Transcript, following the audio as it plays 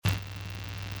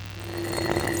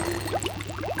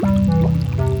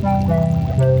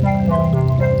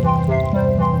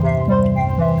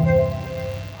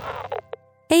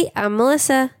Hey, I'm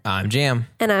Melissa. I'm Jam.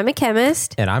 And I'm a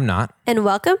chemist. And I'm not. And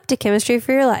welcome to Chemistry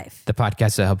for Your Life. The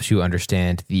podcast that helps you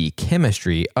understand the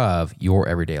chemistry of your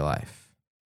everyday life.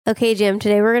 Okay, Jam,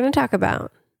 today we're going to talk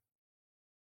about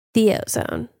the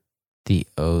ozone. The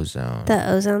ozone. The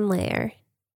ozone layer.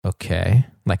 Okay.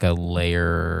 Like a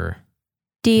layer.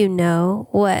 Do you know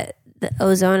what the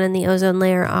ozone and the ozone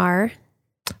layer are?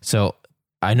 So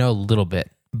I know a little bit,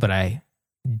 but I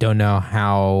don't know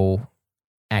how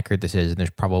accurate this is. And there's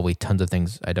probably tons of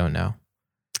things I don't know.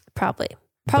 Probably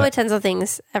But- tons of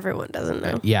things everyone doesn't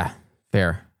know. Yeah.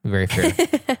 Fair. Very fair.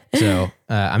 So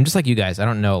I'm just like you guys. I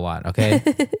don't know a lot. Okay.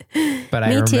 But I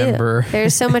Me remember. Too.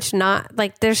 There's so much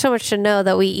there's so much to know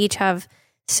that we each have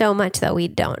so much that we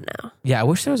don't know. Yeah. I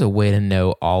wish there was a way to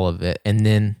know all of it. And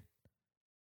then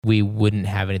we wouldn't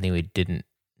have anything we didn't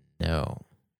know.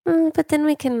 But then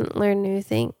we can learn new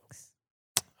things.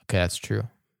 Okay. That's true.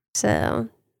 So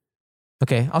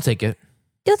Okay. I'll take it.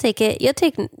 you'll take it. You'll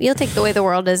take the way the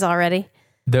world is already.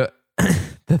 The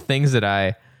things that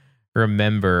I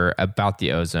remember about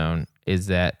the ozone is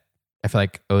that I feel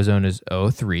like ozone is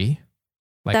O3.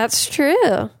 Like That's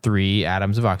true. 3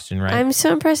 atoms of oxygen, right? I'm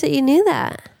so impressed that you knew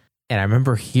that. And I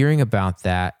remember hearing about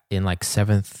that in like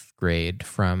 7th grade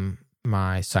from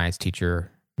my science teacher,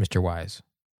 Mr. Wise.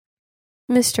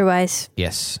 Mr. Weiss.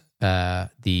 Yes.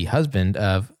 The husband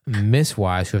of Miss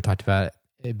Wise, who I've talked about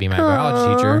it being my Aw.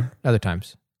 biology teacher other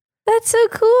times. That's so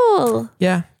cool.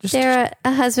 Yeah. They're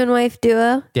a husband-wife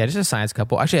duo. Yeah, just a science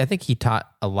couple. Actually, I think he taught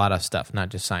a lot of stuff, not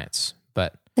just science,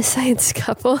 but A science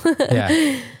couple.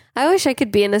 Yeah. I wish I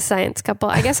could be in a science couple.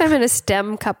 I guess I'm in a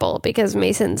STEM couple because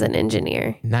Mason's an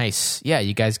engineer. nice. Yeah,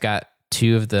 you guys got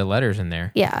 2 of the letters in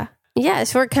there. Yeah. Yeah,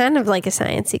 so we're kind of like a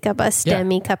sciencey couple, a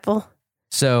STEM-y couple.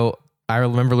 So I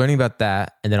remember learning about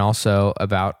that, and then also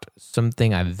about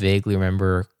something I vaguely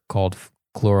remember called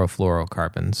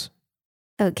chlorofluorocarbons.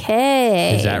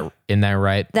 Okay. Is that in that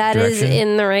right That is direction?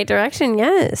 in the right direction,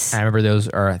 yes. I remember those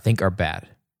are bad.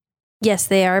 Yes,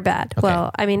 they are bad. Okay.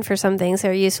 Well, I mean, for some things,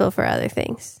 they're useful for other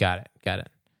things. Got it.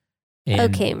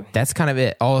 And Okay. that's kind of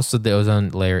it. Also, the ozone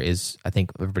layer is, I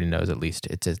think everybody knows at least,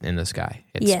 it's in the sky.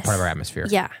 It's Yes. part of our atmosphere.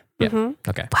 Yeah. Yeah. Mhm.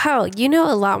 Okay. Wow, you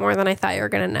know a lot more than I thought you were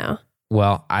going to know.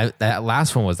 Well, that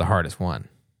last one was the hardest one.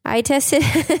 I tested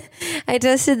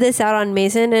this out on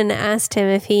Mason and asked him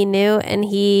if he knew, and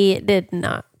he did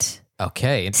not.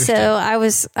 Okay, interesting. So I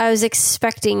was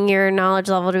expecting your knowledge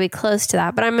level to be close to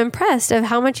that, but I'm impressed of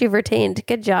how much you've retained.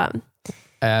 Good job.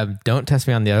 Don't test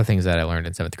me on the other things that I learned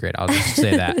in 7th grade. I'll just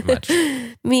say that much.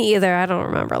 Me either. I don't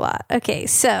remember a lot. Okay,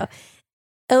 so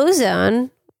ozone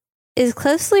is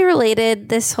closely related.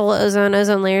 This whole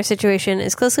ozone layer situation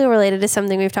is closely related to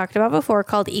something we've talked about before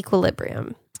called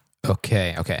equilibrium.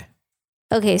 Okay.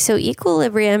 Okay, so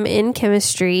equilibrium in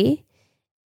chemistry,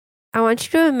 I want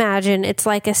you to imagine it's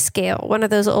like a scale, one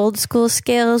of those old school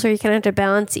scales where you kind of have to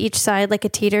balance each side like a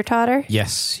teeter-totter.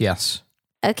 Yes.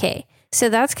 Okay, so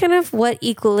that's kind of what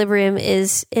equilibrium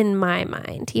is in my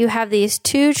mind. You have these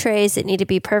 2 trays that need to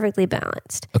be perfectly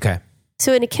balanced. Okay.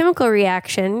 So in a chemical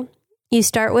reaction, you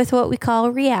start with what we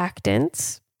call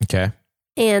reactants, Okay.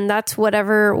 and that's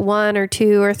whatever 1 or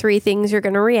 2 or 3 things you're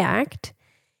going to react.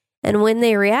 And when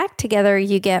they react together,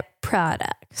 you get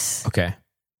products. Okay.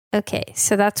 Okay,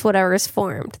 so that's whatever is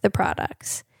formed, the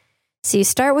products. So you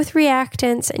start with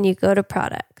reactants and you go to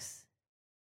products.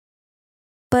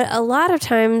 But a lot of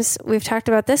times, we've talked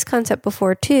about this concept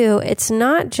before too, it's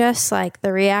not just like the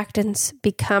reactants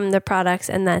become the products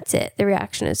and that's it. The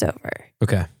reaction is over.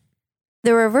 Okay.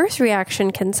 The reverse reaction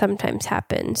can sometimes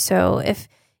happen. So if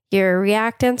your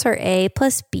reactants are A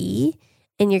plus B,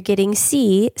 and you're getting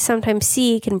C, sometimes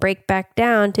C can break back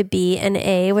down to B and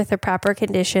A with the proper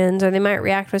conditions, or they might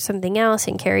react with something else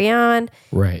and carry on.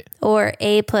 Right. Or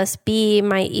A plus B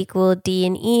might equal D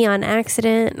and E on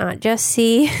accident, not just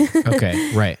C.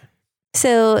 Okay. Right.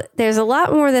 So there's a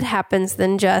lot more that happens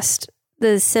than just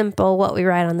the simple what we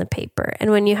write on the paper.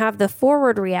 And when you have the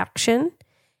forward reaction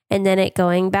and then it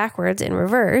going backwards in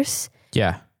reverse,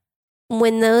 Yeah.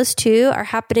 when those 2 are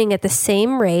happening at the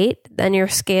same rate, then your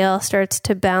scale starts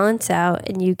to balance out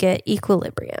and you get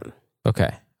equilibrium.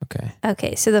 Okay.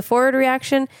 Okay, so the forward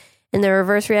reaction and the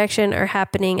reverse reaction are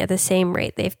happening at the same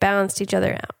rate. They've balanced each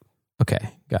other out. Okay.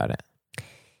 Got it.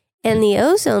 And the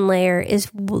ozone layer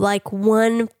is like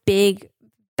one big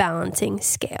balancing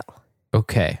scale.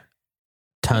 Okay.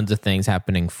 Tons of things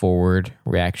happening forward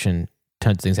reaction,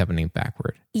 tons of things happening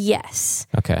backward. Yes.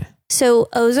 Okay. So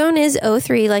ozone is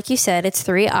O3, like you said, it's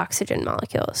 3 oxygen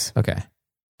molecules. Okay.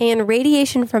 And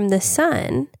radiation from the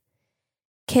sun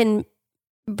can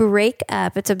break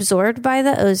up. It's absorbed by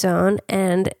the ozone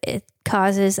and it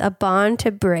causes a bond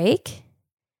to break.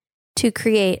 to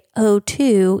create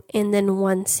O2 and then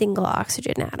one single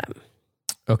oxygen atom.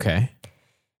 Okay.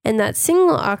 And that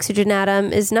single oxygen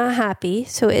atom is not happy,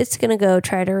 so it's going to go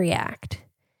try to react.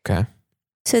 Okay.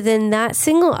 So then that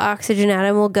single oxygen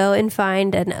atom will go and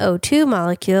find an O2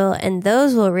 molecule, and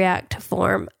those will react to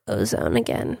form ozone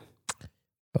again.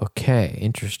 Okay,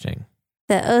 interesting.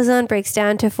 The ozone breaks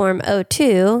down to form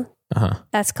O2. Uh-huh.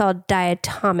 That's called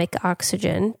diatomic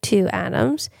oxygen, 2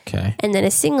 atoms. Okay. And then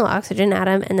a single oxygen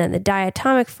atom, and then the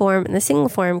diatomic form and the single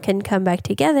form can come back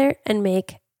together and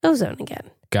make ozone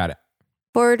again. Got it.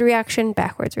 Forward reaction,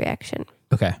 backwards reaction.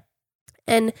 Okay.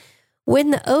 And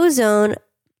when the ozone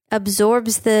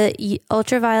absorbs the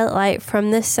ultraviolet light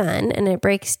from the sun and it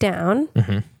breaks down,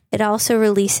 it also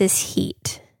releases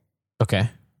heat. Okay.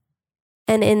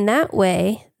 And in that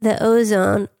way, the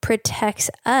ozone protects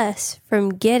us from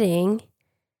getting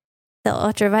the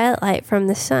ultraviolet light from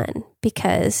the sun,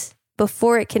 because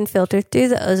before it can filter through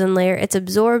the ozone layer, it's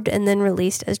absorbed and then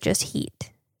released as just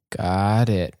heat. Got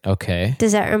it. Okay.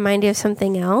 Does that remind you of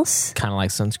something else? Kind of like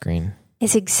sunscreen.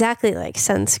 It's exactly like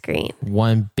sunscreen.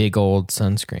 One big old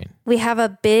sunscreen. We have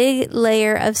a big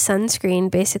layer of sunscreen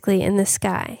basically in the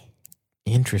sky.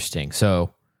 Interesting.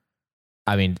 So,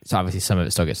 I mean, so obviously some of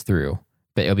it still gets through,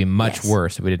 but it'll be much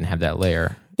worse if we didn't have that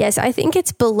layer. Yes, I think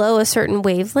it's below a certain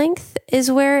wavelength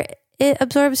is where it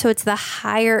absorbs. So it's the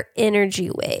higher energy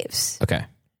waves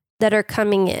that are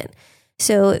coming in.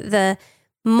 So the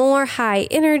more high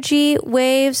energy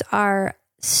waves are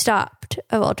stopped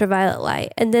of ultraviolet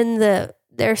light. And then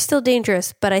they're still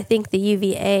dangerous, but I think the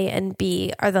UVA and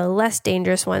B are the less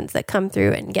dangerous ones that come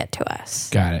through and get to us.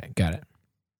 Got it.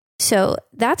 So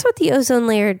that's what the ozone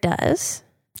layer does.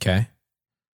 Okay.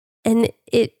 And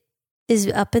it is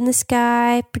up in the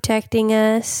sky protecting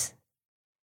us.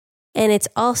 And it's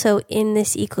also in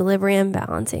this equilibrium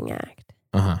balancing act.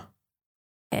 Uh-huh.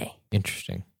 Okay.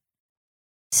 Interesting.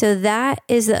 So that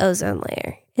is the ozone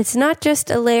layer. It's not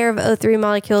just a layer of O3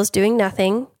 molecules doing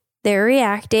nothing. They're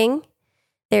reacting.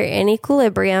 They're in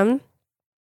equilibrium.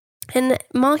 And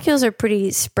molecules are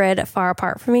pretty spread far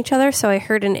apart from each other. So I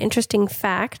heard an interesting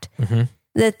fact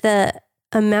that the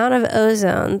amount of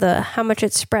ozone, how much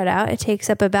it's spread out, it takes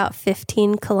up about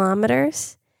 15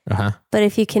 kilometers. Uh-huh. But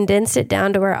if you condensed it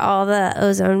down to where all the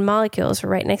ozone molecules were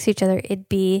right next to each other, it'd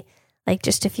be like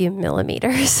just a few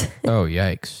millimeters. Oh,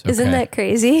 yikes. Okay. Isn't that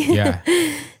crazy? Yeah.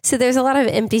 So there's a lot of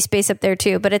empty space up there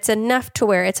too, but it's enough to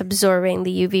where it's absorbing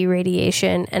the UV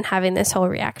radiation and having this whole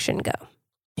reaction go.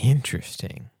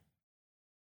 Interesting.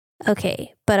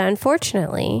 Okay, but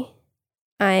unfortunately,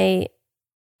 I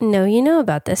know you know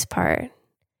about this part.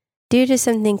 Due to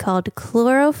something called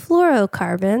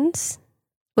chlorofluorocarbons,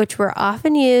 which were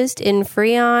often used in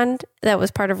Freon, that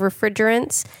was part of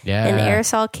refrigerants and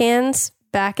aerosol cans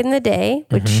back in the day,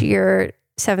 which your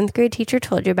 7th grade teacher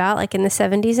told you about, like in the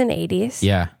 70s and 80s.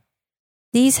 Yeah.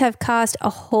 These have caused a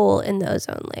hole in the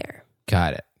ozone layer.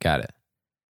 Got it.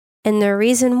 And the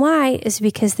reason why is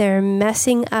because they're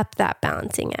messing up that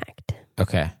balancing act.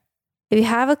 Okay. If you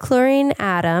have a chlorine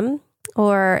atom,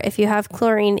 or if you have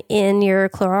chlorine in your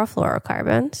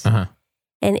chlorofluorocarbons,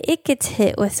 and it gets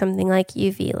hit with something like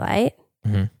UV light,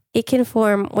 it can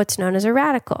form what's known as a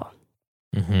radical.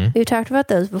 We've talked about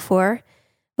those before.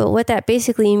 But what that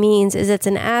basically means is it's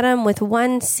an atom with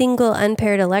one single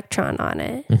unpaired electron on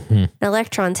it. And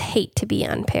electrons hate to be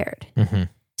unpaired.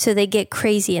 So they get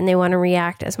crazy and they want to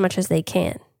react as much as they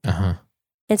can.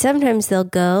 And sometimes they'll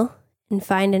go and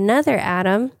find another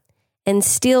atom and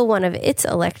steal one of its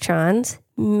electrons,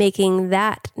 making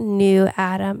that new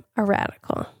atom a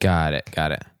radical. Got it.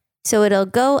 So it'll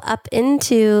go up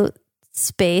into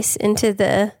space, into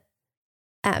the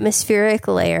atmospheric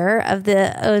layer of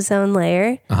the ozone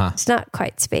layer. It's not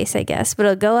quite space, I guess, but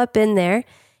it'll go up in there.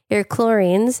 Your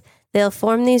chlorines, they'll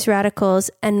form these radicals,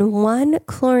 and one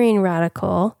chlorine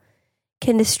radical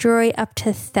can destroy up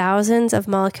to thousands of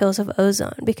molecules of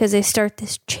ozone because they start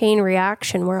this chain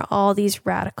reaction where all these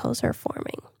radicals are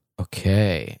forming.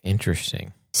 Okay,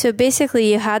 interesting. So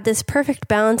basically you had this perfect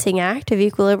balancing act of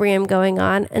equilibrium going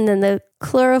on, and then the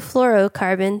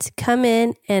chlorofluorocarbons come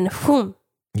in and whoom,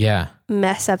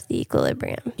 mess up the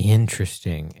equilibrium.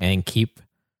 Interesting. And keep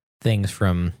things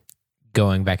from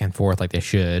going back and forth like they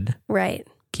should. Right.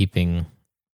 Keeping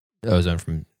ozone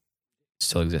from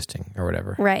still existing or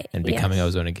whatever. Right. And becoming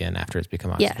ozone again after it's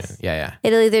become oxygen. Yes. Yeah.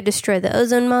 It'll either destroy the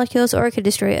ozone molecules or it could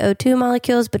destroy O2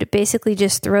 molecules, but it basically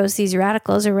just throws these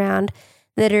radicals around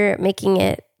that are making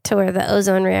it to where the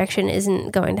ozone reaction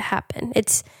isn't going to happen.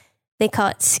 They call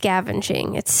it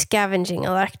scavenging. It's scavenging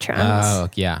electrons. Oh,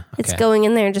 yeah. Okay. It's going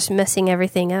in there and just messing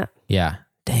everything up. Yeah.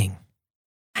 Dang.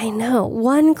 I know.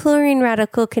 One chlorine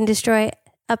radical can destroy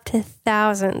up to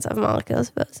thousands of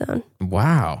molecules of ozone.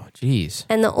 Wow. Jeez.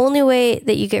 And the only way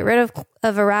that you get rid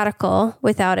of a radical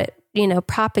without it,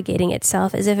 propagating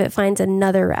itself is if it finds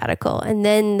another radical. And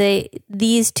then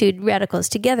these two radicals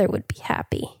together would be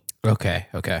happy. Okay.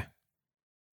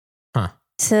 Huh.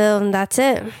 So that's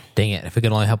it. Dang it. If we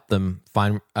could only help them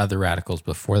find other radicals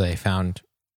before they found,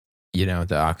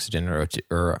 the oxygen or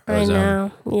ozone I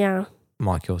know. Yeah.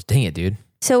 molecules. Dang it, dude.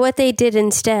 So what they did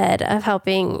instead of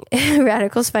helping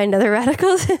radicals find other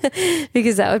radicals,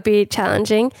 because that would be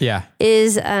challenging,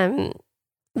 is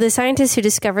the scientists who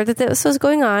discovered that this was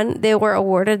going on, they were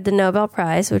awarded the Nobel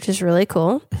Prize, which is really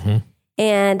cool. Mm-hmm.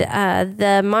 And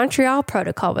the Montreal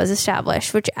Protocol was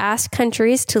established, which asked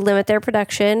countries to limit their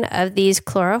production of these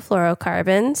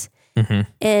chlorofluorocarbons. Mm-hmm.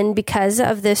 And because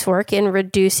of this work in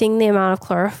reducing the amount of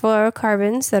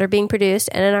chlorofluorocarbons that are being produced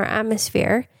and in our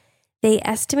atmosphere, they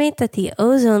estimate that the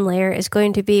ozone layer is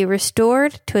going to be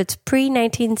restored to its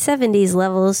pre-1970s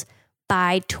levels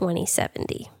by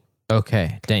 2070.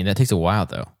 Okay. Dang, that takes a while,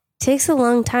 though. Takes a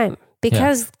long time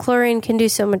because chlorine can do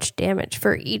so much damage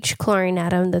for each chlorine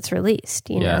atom that's released.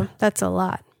 You know, that's a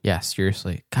lot. Yeah,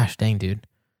 seriously. Gosh, dang, dude.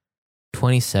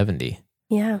 2070.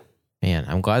 Yeah. Man,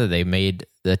 I'm glad that they made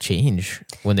the change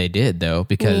when they did, though,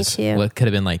 because what could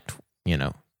have been like,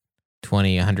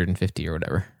 150 or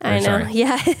whatever. I know. Sorry,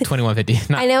 yeah.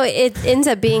 2150. I know it ends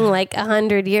up being like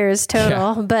 100 years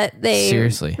total, but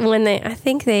seriously, I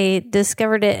think they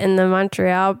discovered it in the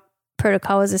Montreal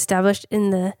Protocol was established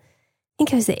in I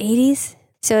think it was the 80s.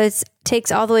 So it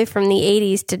takes all the way from the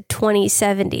 80s to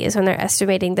 2070 is when they're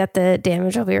estimating that the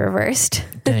damage will be reversed.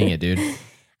 Dang it, dude.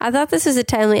 I thought this was a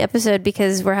timely episode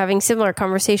because we're having similar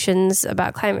conversations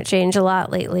about climate change a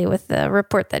lot lately with the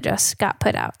report that just got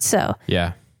put out. So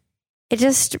yeah, it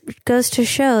just goes to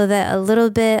show that a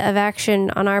little bit of action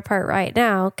on our part right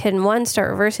now can, one, start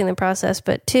reversing the process,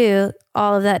 but two,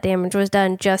 all of that damage was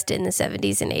done just in the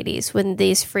 70s and 80s when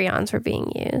these freons were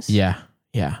being used. Yeah.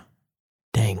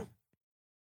 Dang.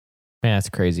 Man, that's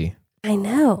crazy. I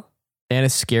know. And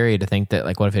it's scary to think that,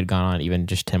 like, what if it had gone on even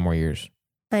just 10 more years?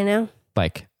 I know.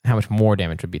 Like, how much more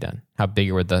damage would be done? How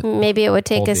bigger would the... Maybe it would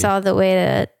take us all the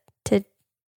way to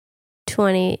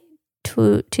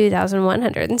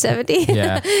 2,170.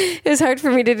 Yeah. It was hard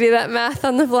for me to do that math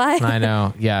on the fly. I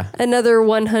know, yeah. Another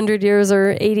 100 years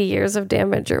or 80 years of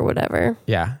damage or whatever.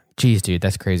 Yeah. Jeez, dude,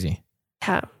 that's crazy.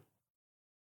 Yeah.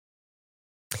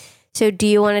 So do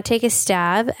you want to take a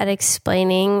stab at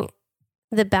explaining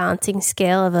the balancing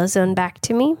scale of ozone back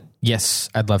to me? Yes,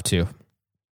 I'd love to.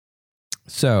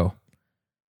 So,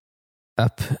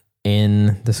 up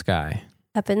in the sky.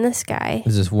 Up in the sky.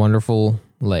 There's this wonderful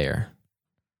layer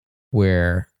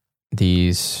where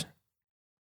these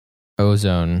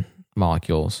ozone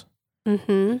molecules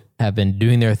have been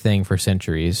doing their thing for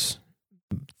centuries,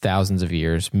 thousands of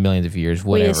years, millions of years,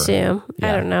 whatever. We assume. Yeah.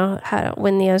 I don't know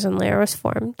when the ozone layer was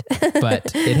formed.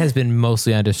 But it has been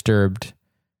mostly undisturbed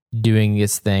doing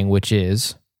its thing, which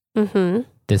is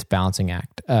this balancing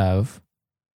act of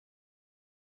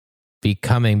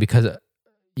becoming, because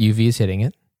UV is hitting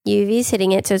it. UV is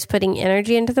hitting it, so it's putting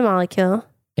energy into the molecule.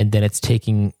 And then it's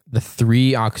taking the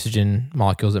 3 oxygen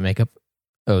molecules that make up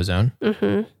ozone,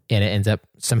 and it ends up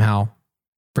somehow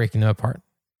breaking them apart.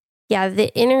 Yeah,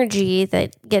 the energy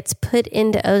that gets put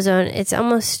into ozone, it's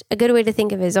almost, a good way to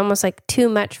think of it is almost like too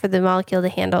much for the molecule to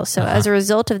handle. So as a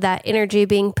result of that energy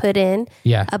being put in,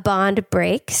 a bond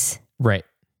breaks. Right.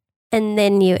 And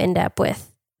then you end up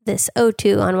with this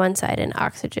O2 on one side and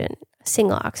oxygen,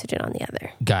 single oxygen on the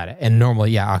other. Got it. And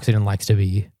normally, oxygen likes to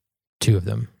be 2 of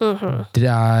them.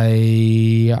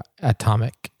 Diatomic.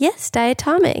 Yes,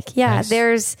 diatomic. Yeah, nice.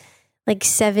 There's like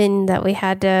 7 that we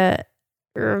had to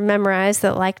memorize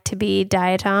that like to be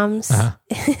diatoms.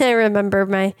 I remember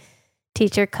my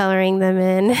teacher coloring them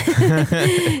in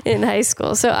in high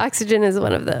school. So oxygen is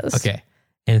one of those. Okay.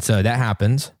 And so that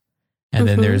happens. And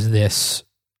then there's this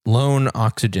lone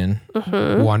oxygen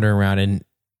wandering around, and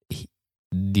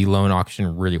the lone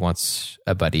oxygen really wants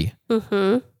a buddy.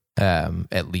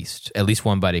 At least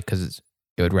one buddy, because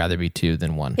it would rather be 2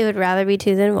 than 1. It would rather be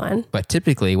 2 than 1. But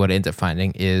typically what it ends up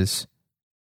finding is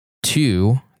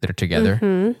 2 that are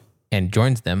together and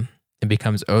joins them and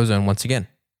becomes ozone once again.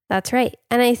 That's right.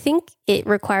 And I think it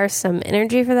requires some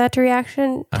energy for that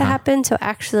reaction to happen. So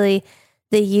actually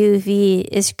the UV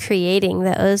is creating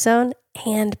the ozone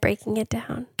and breaking it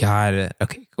down. Got it.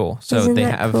 Okay, cool. So Isn't they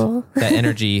that have cool? that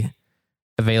energy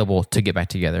available to get back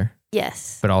together.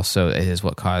 Yes. But also it is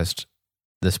what caused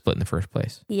the split in the first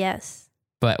place. Yes.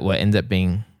 But what ends up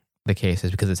being the case is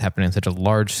because it's happening on such a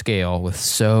large scale with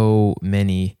so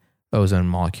many ozone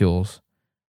molecules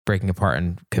breaking apart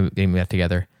and getting back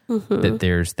together, that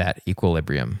there's that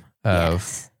equilibrium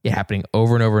of it happening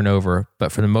over and over and over.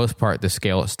 But for the most part, the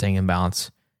scale is staying in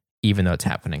balance, even though it's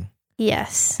happening.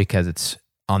 Yes. Because it's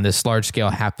on this large scale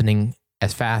happening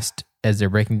as fast as they're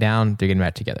breaking down, they're getting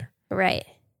back together. Right.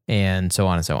 And so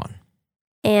on and so on.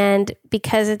 And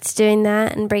because it's doing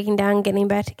that and breaking down, getting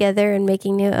back together and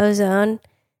making new ozone,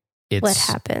 what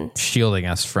happens? Shielding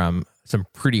us from some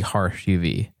pretty harsh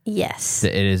UV. Yes.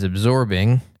 That it is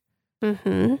absorbing.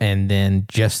 And then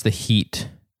just the heat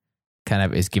kind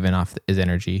of is giving off as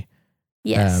energy.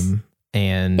 Yes.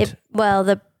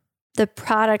 The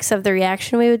products of the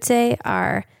reaction, we would say,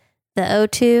 are the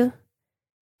O2,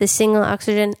 the single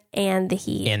oxygen, and the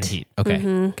heat.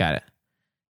 Okay. Got it.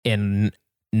 And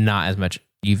not as much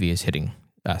UV is hitting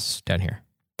us down here.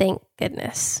 Thank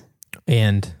goodness.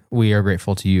 And we are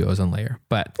grateful to you, ozone layer.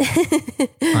 But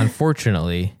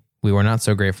unfortunately, we were not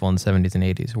so grateful in the 70s and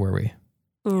 80s, were we?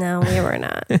 No, we were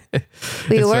not.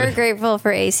 We were grateful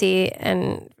for AC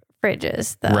and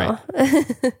fridges, though.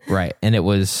 Right. Right. And it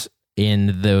was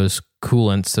in those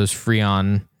coolants, those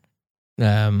Freon,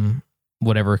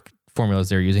 whatever formulas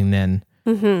they're using then,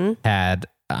 had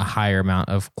a higher amount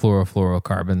of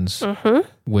chlorofluorocarbons,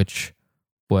 which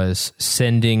was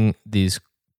sending these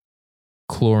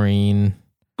chlorine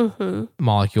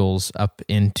molecules up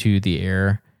into the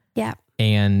air. Yeah.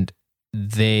 And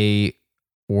they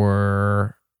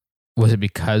were, was it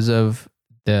because of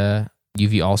the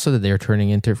UV also that they were turning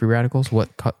into free radicals?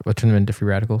 What turned them into free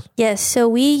radicals? Yes. So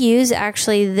we use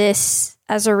actually this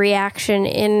as a reaction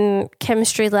in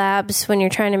chemistry labs when you're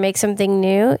trying to make something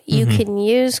new. You can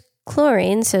use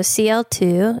chlorine, so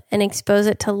Cl2, and expose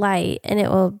it to light, and it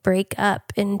will break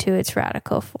up into its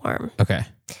radical form. Okay.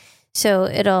 So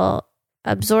it'll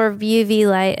absorb UV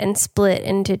light and split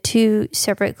into two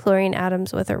separate chlorine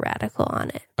atoms with a radical on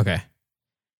it. Okay.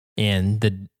 And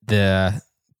the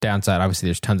downside, obviously,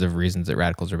 there's tons of reasons that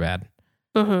radicals are bad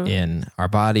in our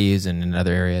bodies and in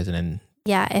other areas. And in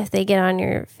if they get on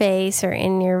your face or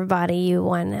in your body, you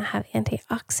want to have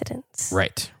antioxidants.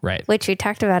 Right. Which we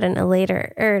talked about in an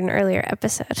earlier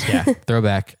episode. Yeah.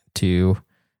 Throwback to,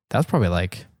 that was probably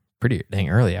like pretty dang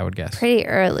early, I would guess. Pretty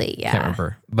early, yeah. Can't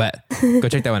remember. But go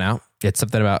check that one out. It's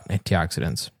something about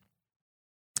antioxidants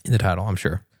in the title, I'm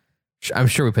sure. I'm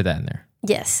sure we put that in there.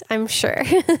 Yes, I'm sure.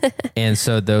 And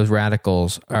so those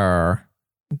radicals are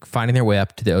finding their way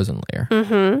up to the ozone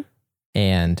layer.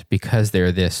 And because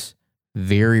they're this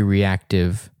very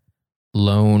reactive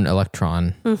lone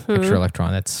electron, extra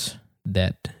electron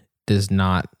that is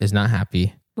not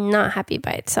happy. Not happy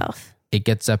by itself. It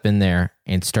gets up in there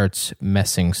and starts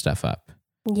messing stuff up.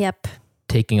 Yep.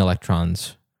 Taking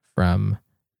electrons from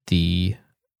the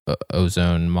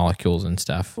ozone molecules and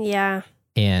stuff. Yeah.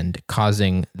 And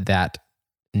causing that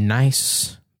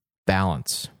nice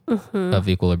balance of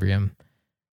equilibrium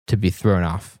to be thrown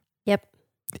off. Yep.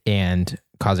 And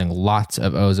causing lots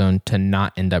of ozone to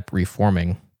not end up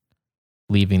reforming,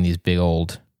 leaving these big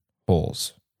old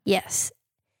holes. Yes.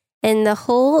 And the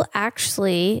hole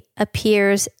actually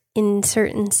appears in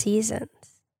certain seasons.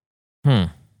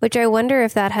 Which I wonder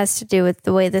if that has to do with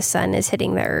the way the sun is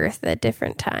hitting the earth at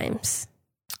different times.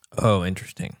 Oh,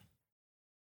 interesting.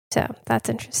 So that's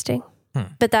interesting.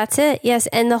 But that's it. Yes.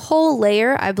 And the whole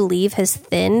layer, I believe, has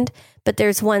thinned. But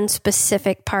there's one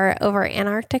specific part over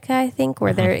Antarctica, I think,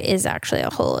 where there is actually a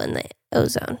hole in the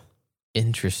ozone.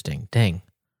 Interesting. Dang.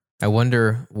 I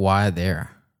wonder why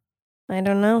there. I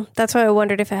don't know. That's why I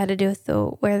wondered if it had to do with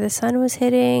where the sun was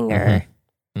hitting or...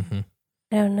 I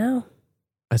don't know.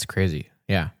 That's crazy.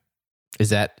 Yeah.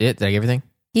 Is that it? Did I get everything?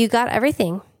 You got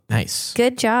everything. Nice.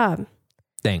 Good job.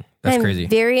 Dang. That's crazy. I'm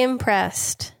very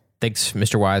impressed. Thanks,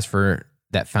 Mr. Wise, for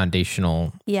that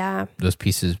foundational, those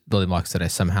pieces, building blocks that I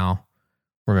somehow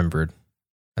remembered.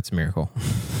 That's a miracle.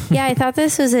 Yeah, I thought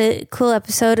this was a cool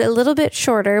episode, a little bit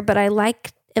shorter, but I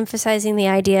like emphasizing the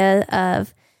idea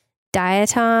of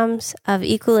diatoms, of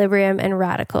equilibrium, and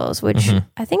radicals, which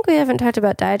I think we haven't talked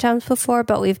about diatoms before,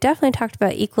 but we've definitely talked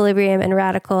about equilibrium and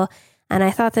radical, and I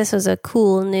thought this was a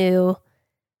cool new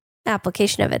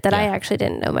application of it that I actually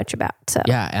didn't know much about. So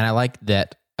yeah, and I like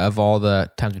that of all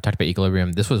the times we talked about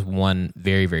equilibrium, this was one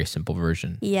very, very simple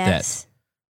version. Yes. That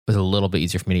was a little bit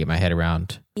easier for me to get my head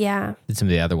around than some of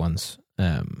the other ones.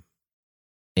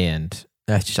 And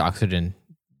that's just oxygen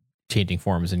changing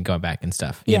forms and going back and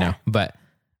stuff, you know, but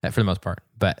for the most part.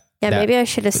 But maybe I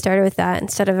should have started with that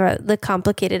instead of the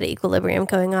complicated equilibrium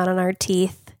going on our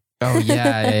teeth. Oh,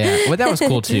 yeah. Well, that was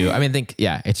cool too. I mean, I think,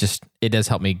 it does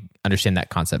help me understand that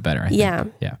concept better, I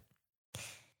think. Yeah.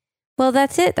 Well,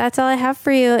 that's it. That's all I have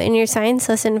for you in your science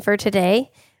lesson for today.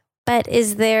 But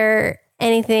is there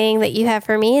anything that you have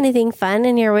for me? Anything fun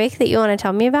in your week that you want to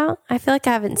tell me about? I feel like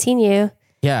I haven't seen you.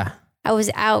 Yeah. I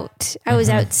was out. I was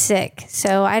out sick.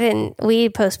 So we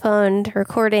postponed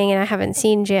recording and I haven't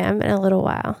seen Jam in a little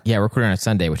while. Yeah, we're recording on a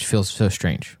Sunday, which feels so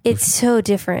strange. It's so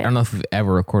different. I don't know if we've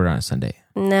ever recorded on a Sunday.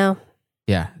 No.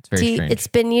 Yeah, it's very strange. It's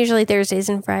been usually Thursdays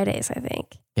and Fridays, I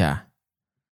think. Yeah.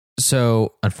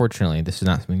 So, unfortunately, this is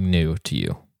not something new to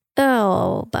you.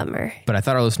 Oh, bummer. But I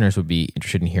thought our listeners would be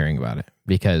interested in hearing about it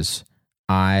because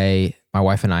my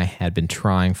wife and I had been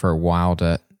trying for a while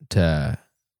to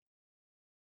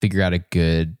figure out a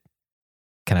good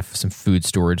kind of some food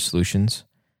storage solutions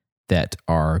that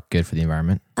are good for the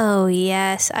environment. Oh,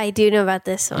 yes. I do know about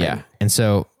this one. Yeah. And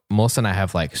so Melissa and I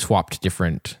have like swapped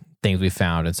different things we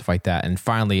found and stuff like that. And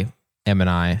finally, Em and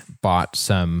I bought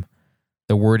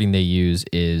the wording they use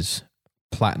is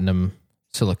platinum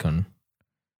silicone.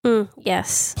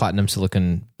 Yes. Platinum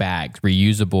silicone bags,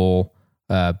 reusable,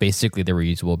 basically they're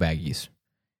reusable baggies,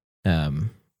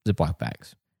 Ziploc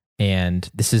bags. And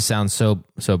sounds so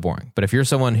boring. But if you're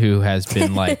someone who has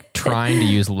been like trying to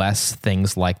use less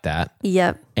things like that,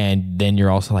 yep. And then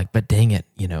you're also like, but dang it,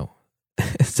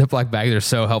 Ziploc bags are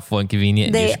so helpful and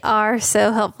convenient. They are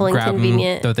so helpful and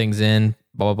convenient. Throw things in,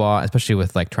 blah, blah, blah, especially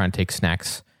with like trying to take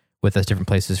snacks with us different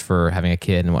places for having a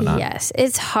kid and whatnot. Yes,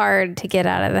 it's hard to get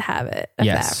out of the habit of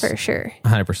that for sure.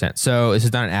 100%. So this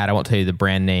is not an ad. I won't tell you the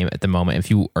brand name at the moment. If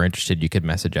you are interested, you could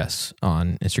message us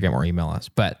on Instagram or email us.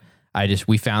 But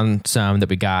we found some that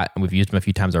we got and we've used them a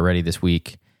few times already this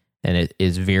week, and it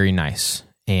is very nice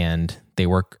and they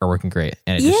are working great.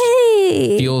 And it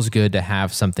just feels good to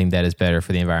have something that is better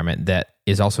for the environment that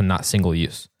is also not single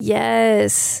use.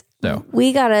 Yes. So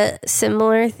we got a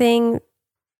similar thing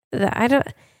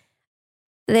that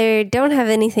they don't have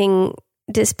anything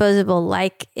disposable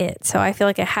like it. So I feel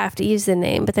like I have to use the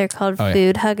name, but they're called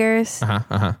food huggers.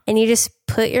 And you just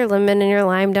put your lemon and your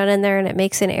lime down in there and it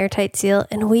makes an airtight seal.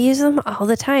 And we use them all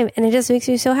the time. And it just makes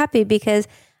me so happy because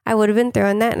I would have been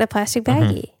throwing that in a plastic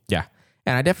baggie. Yeah.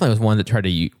 And I definitely was one that tried to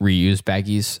reuse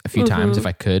baggies a few times if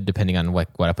I could, depending on what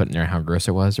I put in there and how gross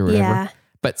it was or whatever. Yeah.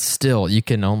 But still, you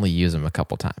can only use them a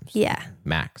couple times. Yeah.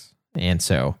 Max. And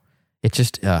so it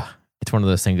just, it's one of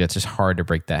those things that's just hard to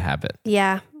break that habit.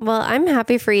 Yeah. Well, I'm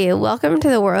happy for you. Welcome to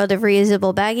the world of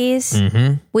reusable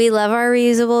baggies. We love our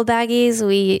reusable baggies.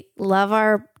 We love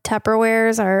our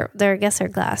Tupperwares. I guess they're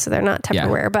glass, so they're not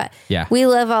Tupperware, but we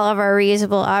love all of our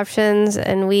reusable options,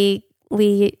 and we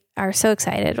are so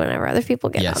excited whenever other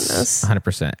people get on those.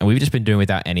 100%. And we've just been doing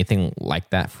without anything like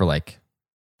that for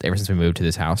ever since we moved to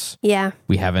this house. Yeah.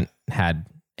 We haven't had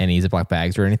any Ziploc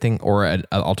bags or anything or an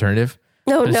alternative.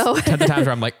 No. Tons of times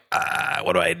where I'm like,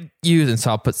 what do I use? And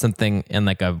so I'll put something in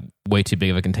like a way too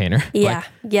big of a container. Yeah.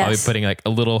 Yes. I'll be putting like a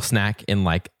little snack in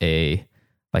like a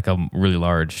really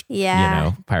large,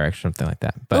 Pyrex or something like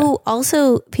that. But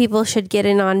also people should get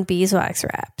in on beeswax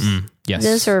wraps. Yes.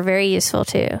 Those are very useful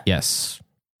too. Yes.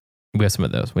 We have some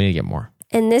of those. We need to get more.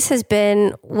 And this has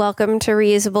been Welcome to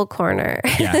Reusable Corner.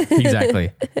 Yeah,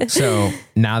 exactly. So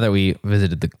now that we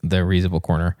visited the reusable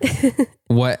corner,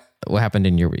 what happened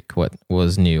in your week? What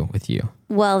was new with you?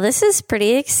 Well, this is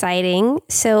pretty exciting.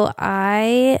 So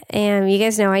you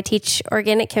guys know I teach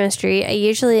organic chemistry. I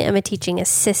usually am a teaching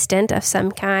assistant of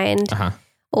some kind,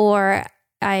 or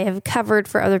I have covered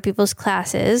for other people's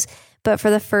classes. But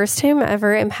for the first time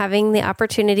ever, I'm having the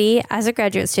opportunity as a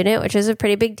graduate student, which is a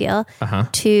pretty big deal,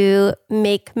 to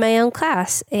make my own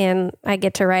class. And I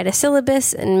get to write a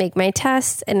syllabus and make my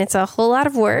tests. And it's a whole lot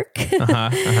of work.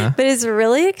 But it's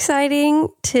really exciting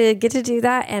to get to do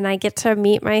that. And I get to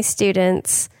meet my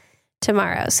students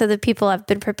tomorrow. So the people I've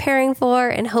been preparing for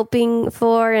and hoping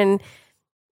for and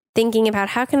thinking about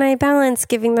how can I balance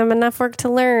giving them enough work to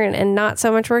learn and not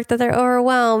so much work that they're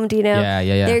overwhelmed, Yeah.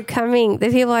 They're coming. The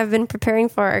people I've been preparing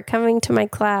for are coming to my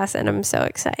class and I'm so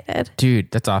excited. Dude,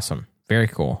 that's awesome. Very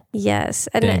cool. Yes.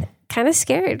 And kind of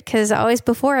scared because always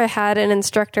before I had an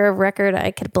instructor of record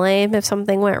I could blame if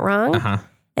something went wrong.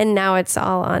 And now it's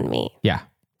all on me. Yeah.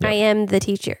 I am the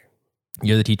teacher.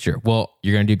 You're the teacher. Well,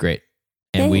 you're going to do great.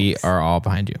 And we are all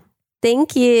behind you.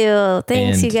 Thank you.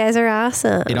 Thanks. You guys are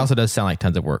awesome. It also does sound like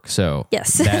tons of work. So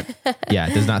yes, it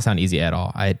does not sound easy at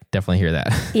all. I definitely hear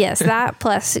that. Yes. That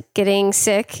plus getting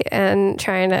sick and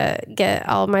trying to get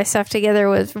all my stuff together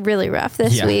was really rough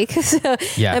this week. So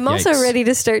I'm also ready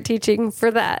to start teaching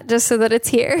for that just so that it's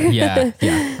here. Yeah.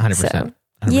 100%.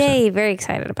 Yay. Very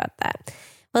excited about that.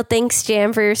 Well, thanks,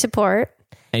 Jam, for your support.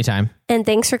 Anytime. And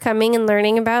thanks for coming and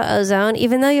learning about ozone,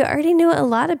 even though you already knew a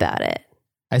lot about it.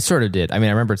 I sort of did. I mean,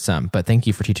 I remembered some, but thank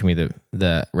you for teaching me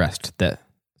the rest, that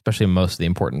especially most of the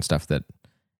important stuff that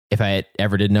if I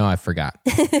ever did know, I forgot.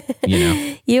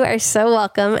 You are so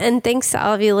welcome. And thanks to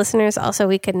all of you listeners. Also,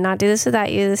 we could not do this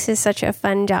without you. This is such a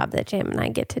fun job that Jim and I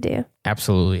get to do.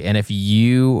 Absolutely. And if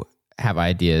you have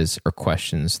ideas or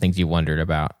questions, things you wondered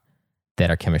about that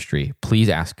are chemistry, please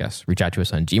ask us. Reach out to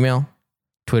us on Gmail,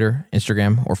 Twitter,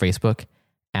 Instagram, or Facebook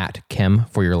at Chem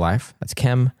for Your Life. That's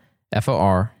Chem,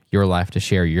 F-O-R, Your Life, to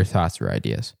share your thoughts or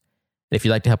ideas. And if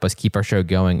you'd like to help us keep our show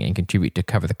going and contribute to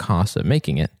cover the cost of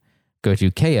making it, go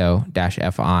to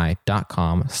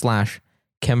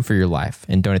ko-fi.com/chem4yourlife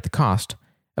and donate the cost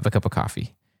of a cup of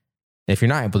coffee. And if you're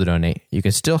not able to donate, you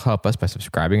can still help us by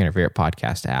subscribing in our favorite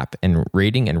podcast app and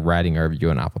rating and writing a review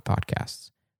on Apple Podcasts.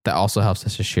 That also helps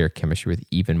us to share chemistry with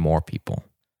even more people.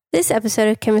 This episode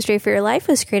of Chemistry for Your Life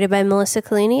was created by Melissa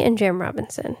Collini and Jim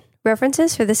Robinson.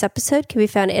 References for this episode can be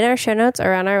found in our show notes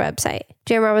or on our website.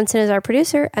 Jim Robinson is our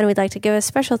producer, and we'd like to give a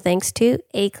special thanks to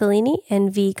A. Collini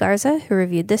and V. Garza, who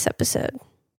reviewed this episode.